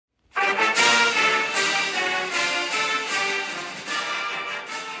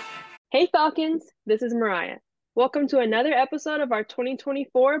Hey Falcons, this is Mariah. Welcome to another episode of our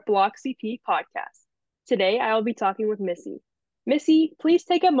 2024 Block CP podcast. Today I will be talking with Missy. Missy, please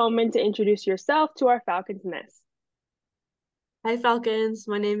take a moment to introduce yourself to our Falcons Nest. Hi, Falcons.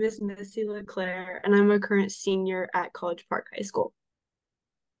 My name is Missy LeClaire, and I'm a current senior at College Park High School.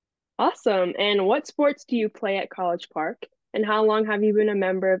 Awesome. And what sports do you play at College Park? And how long have you been a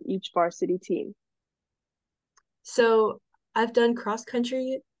member of each varsity team? So I've done cross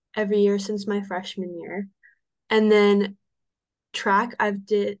country every year since my freshman year, and then track I've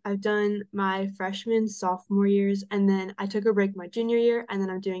done my freshman, sophomore years, and then I took a break my junior year, and then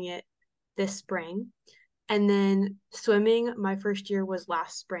I'm doing it this spring. And then swimming, my first year was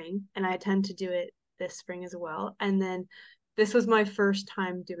last spring, and I intend to do it this spring as well. And then this was my first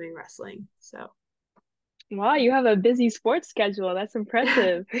time doing wrestling. So Wow, you have a busy sports schedule. That's yeah.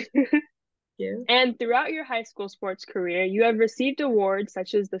 impressive. Yeah. And throughout your high school sports career, you have received awards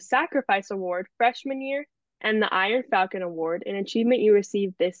such as the Sacrifice Award freshman year and the Iron Falcon Award, an achievement you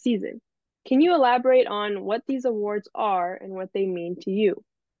received this season. Can you elaborate on what these awards are and what they mean to you?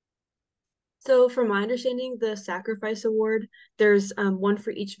 So, from my understanding, the Sacrifice Award, there's one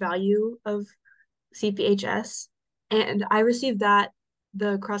for each value of CPHS. And I received that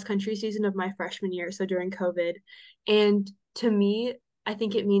the cross country season of my freshman year, so during COVID. And to me, I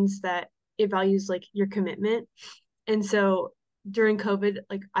think it means that it values like your commitment. And so during COVID,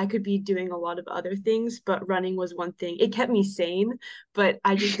 like I could be doing a lot of other things, but running was one thing. It kept me sane, but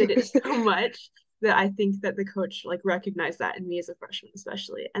I just did it so much that I think that the coach like recognized that in me as a freshman,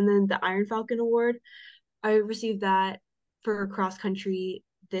 especially. And then the Iron Falcon Award, I received that for cross country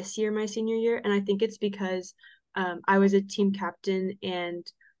this year, my senior year. And I think it's because I was a team captain and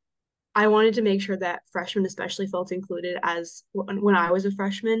I wanted to make sure that freshmen especially felt included as when I was a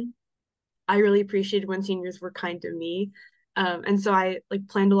freshman. I really appreciated when seniors were kind to me. And so I like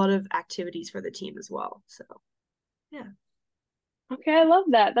planned a lot of activities for the team as well. So yeah. Okay, I love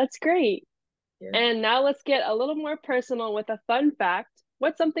that. That's great. Yeah. And now let's get a little more personal with a fun fact.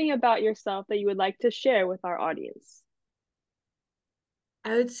 What's something about yourself that you would like to share with our audience?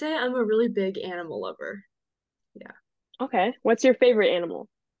 I would say I'm a really big animal lover. Yeah. Okay, what's your favorite animal?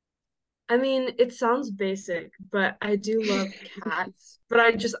 I mean, it sounds basic, but I do love cats. But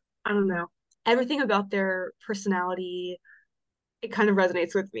I don't know. Everything about their personality, it kind of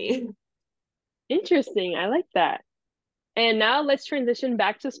resonates with me. Interesting. I like that. And now let's transition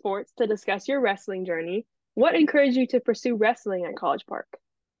back to sports to discuss your wrestling journey. What encouraged you to pursue wrestling at College Park?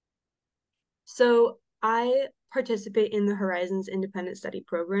 So I participate in the Horizons Independent Study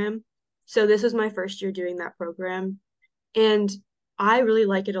Program. So this was my first year doing that program. And I really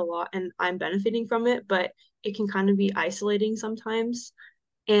like it a lot and I'm benefiting from it, but it can kind of be isolating sometimes.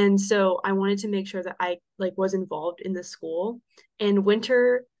 And so I wanted to make sure that I like was involved in the school. And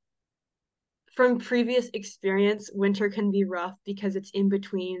winter, from previous experience, winter can be rough because it's in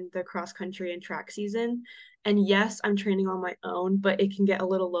between the cross country and track season. And yes, I'm training on my own, but it can get a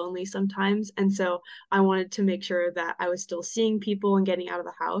little lonely sometimes. And so I wanted to make sure that I was still seeing people and getting out of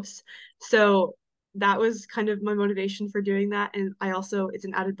the house. So that was kind of my motivation for doing that. And I also, it's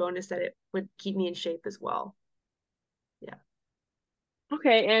an added bonus that it would keep me in shape as well. Yeah.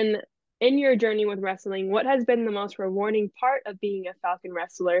 Okay, and in your journey with wrestling, what has been the most rewarding part of being a Falcon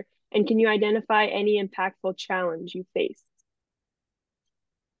wrestler? And can you identify any impactful challenge you faced?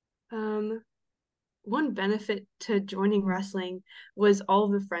 Um, One benefit to joining wrestling was all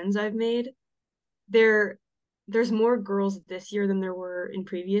of the friends I've made. There, there's more girls this year than there were in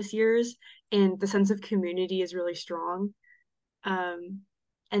previous years, and the sense of community is really strong. Um,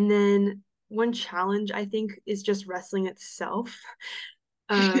 and then one challenge I think is just wrestling itself.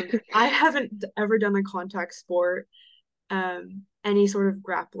 I haven't ever done a contact sport, any sort of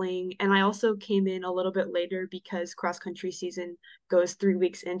grappling. And I also came in a little bit later because cross country season goes 3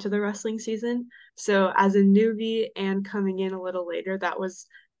 weeks into the wrestling season. So as a newbie and coming in a little later, that was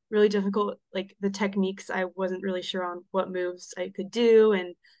really difficult. Like the techniques, I wasn't really sure on what moves I could do.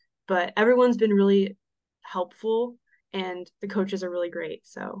 But everyone's been really helpful and the coaches are really great.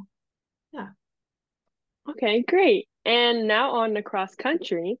 So yeah. Okay, great. And now on to cross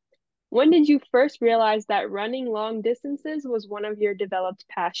country. When did you first realize that running long distances was one of your developed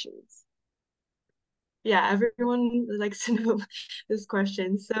passions? Yeah, everyone likes to know this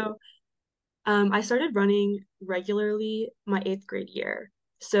question. So I started running regularly my eighth grade year.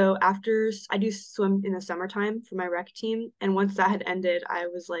 So I do swim in the summertime for my rec team, and once that had ended, I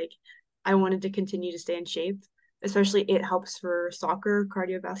was like, I wanted to continue to stay in shape. Especially it helps for soccer,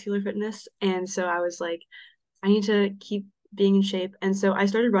 cardiovascular fitness, and so I was like, I need to keep being in shape. And so I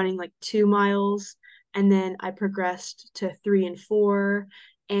started running like 2 miles, and then I progressed to 3 and 4,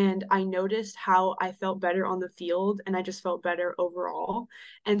 and I noticed how I felt better on the field and I just felt better overall.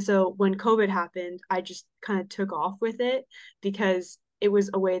 And so when COVID happened, I just kind of took off with it because it was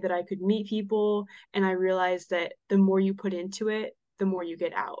a way that I could meet people, and I realized that the more you put into it, the more you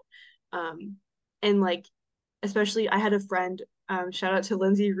get out. Um, and like, especially I had a friend, shout out to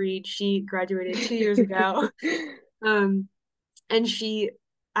Lindsay Reed. She graduated 2 years ago. Um, and she,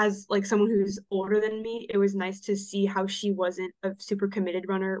 as like someone who's older than me, it was nice to see how she wasn't a super committed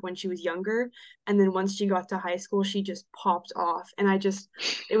runner when she was younger, and then once she got to high school she just popped off, and I just,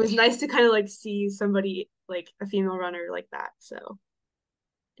 it was nice to kind of like see somebody like a female runner like that. So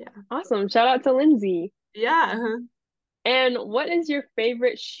yeah. Awesome. Shout out to Lindsay. Yeah, uh-huh. And what is your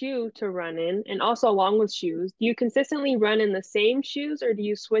favorite shoe to run in? And also, along with shoes, do you consistently run in the same shoes or do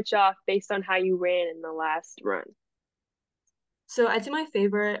you switch off based on how you ran in the last run? So I'd say my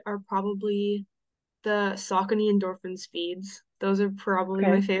favorite are probably the Saucony Endorphin Speeds. Those are probably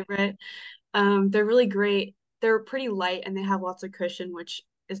my Okay. favorite. They're really great. They're pretty light and they have lots of cushion, which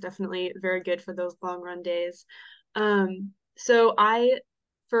is definitely very good for those long run days. So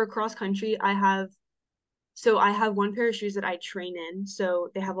for cross country, I have one pair of shoes that I train in, so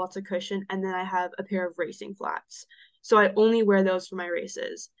they have lots of cushion, and then I have a pair of racing flats. So I only wear those for my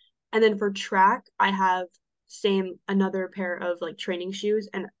races. And then for track, I have same another pair of like training shoes,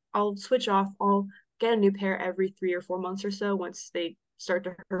 and I'll switch off. I'll get a new pair every 3 or 4 months or so once they start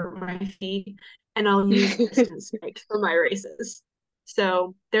to hurt my feet, and I'll use distance spikes for my races.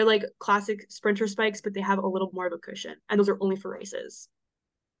 So they're like classic sprinter spikes, but they have a little more of a cushion, and those are only for races.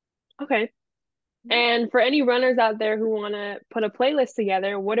 Okay. And for any runners out there who want to put a playlist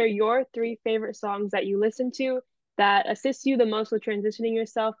together, what are your three favorite songs that you listen to that assist you the most with transitioning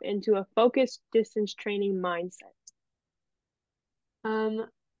yourself into a focused distance training mindset? Um,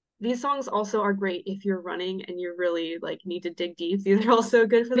 these songs also are great if you're running and you really like need to dig deep. These are also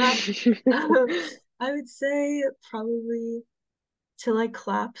good for that. Um, I would say probably Till I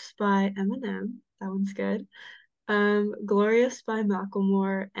Claps by Eminem. That one's good. Glorious by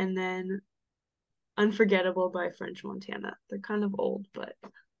Macklemore, and then Unforgettable by French Montana. They're kind of old, but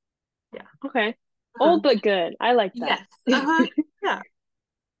yeah. Okay. Uh-huh. Old but good. I like that. Yes. Uh-huh. Yeah.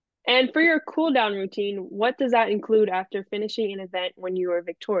 And for your cool down routine, what does that include after finishing an event when you are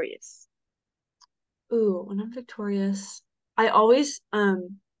victorious? Ooh, when I'm victorious, I always,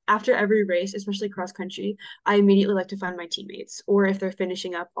 after every race, especially cross country, I immediately like to find my teammates. Or if they're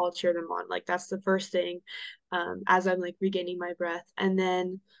finishing up, I'll cheer them on. Like that's the first thing, as I'm like regaining my breath. And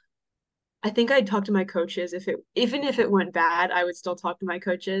then I think I'd talk to my coaches if it, even if it went bad, I would still talk to my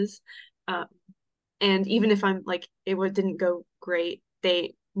coaches. Um, and even if I'm like didn't go great,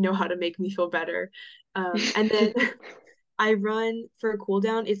 they know how to make me feel better. And then I run for a cool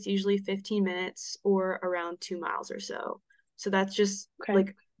down. It's usually 15 minutes or around 2 miles or so. So that's just Okay.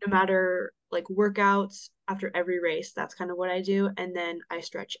 like no matter like workouts after every race, that's kind of what I do. And then I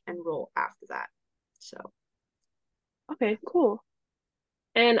stretch and roll after that. So yeah. Okay, cool.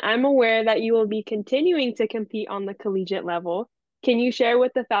 And I'm aware that you will be continuing to compete on the collegiate level. Can you share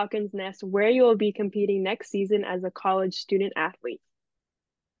with the Falcons Nest where you will be competing next season as a college student athlete?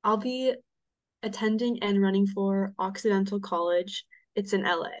 I'll be attending and running for Occidental College. It's in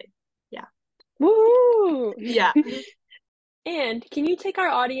LA. Yeah. Woo! Yeah. And can you take our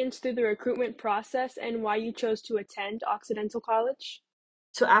audience through the recruitment process and why you chose to attend Occidental College?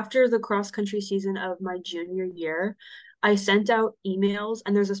 So after the cross country season of my junior year, I sent out emails,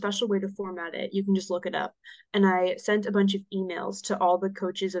 and there's a special way to format it. You can just look it up. And I sent a bunch of emails to all the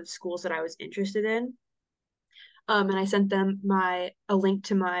coaches of schools that I was interested in. And I sent them a link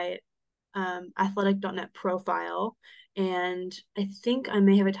to my athletic.net profile. And I think I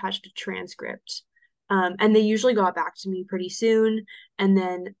may have attached a transcript. And they usually got back to me pretty soon. And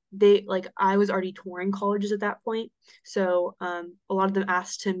then I was already touring colleges at that point. So a lot of them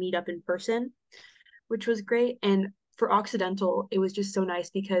asked to meet up in person, which was great. And for Occidental, it was just so nice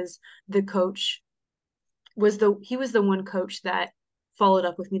because the coach he was the one coach that followed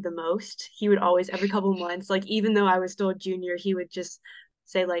up with me the most. He would always every couple of months, like even though I was still a junior, he would just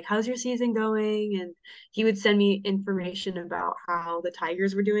say like, "How's your season going?" And he would send me information about how the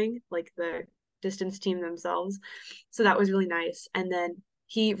Tigers were doing, like the distance team themselves. So that was really nice. And then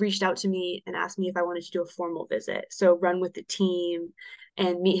he reached out to me and asked me if I wanted to do a formal visit. So run with the team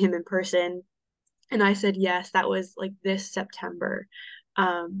and meet him in person. And I said yes. That was like this September.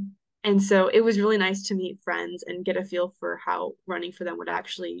 Um, and so it was really nice to meet friends and get a feel for how running for them would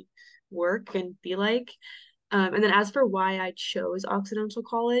actually work and be like. And then as for why I chose Occidental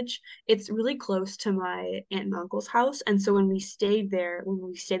College, it's really close to my aunt and uncle's house. And so when we stayed there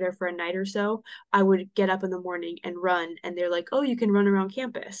for a night or so, I would get up in the morning and run. And they're like, oh, you can run around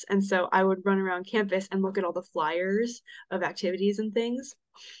campus. And so I would run around campus and look at all the flyers of activities and things.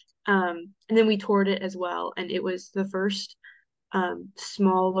 And then we toured it as well. And it was the first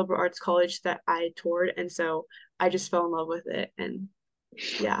small liberal arts college that I toured. And so I just fell in love with it. And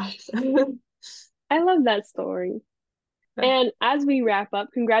yeah. I love that story. And as we wrap up,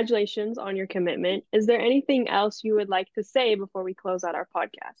 congratulations on your commitment. Is there anything else you would like to say before we close out our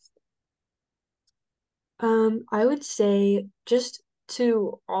podcast? I would say just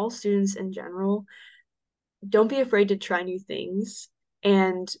to all students in general, don't be afraid to try new things.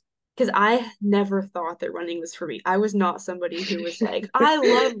 And because I never thought that running was for me. I was not somebody who was like, I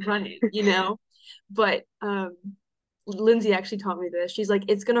love running, you know? But Lindsay actually taught me this. She's like,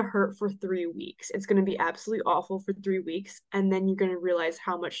 it's gonna hurt for 3 weeks. It's gonna be absolutely awful for 3 weeks, and then you're gonna realize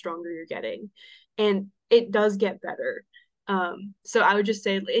how much stronger you're getting. And it does get better. So I would just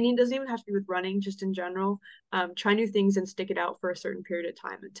say, and it doesn't even have to be with running, just in general. Try new things and stick it out for a certain period of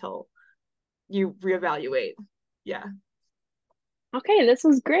time until you reevaluate. Yeah. Okay, this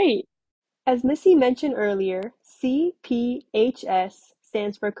was great. As Missy mentioned earlier, CPHS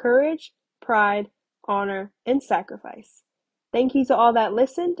stands for Courage, Pride, Honor, and Sacrifice. Thank you to all that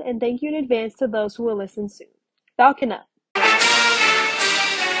listened, and thank you in advance to those who will listen soon. Falcon up.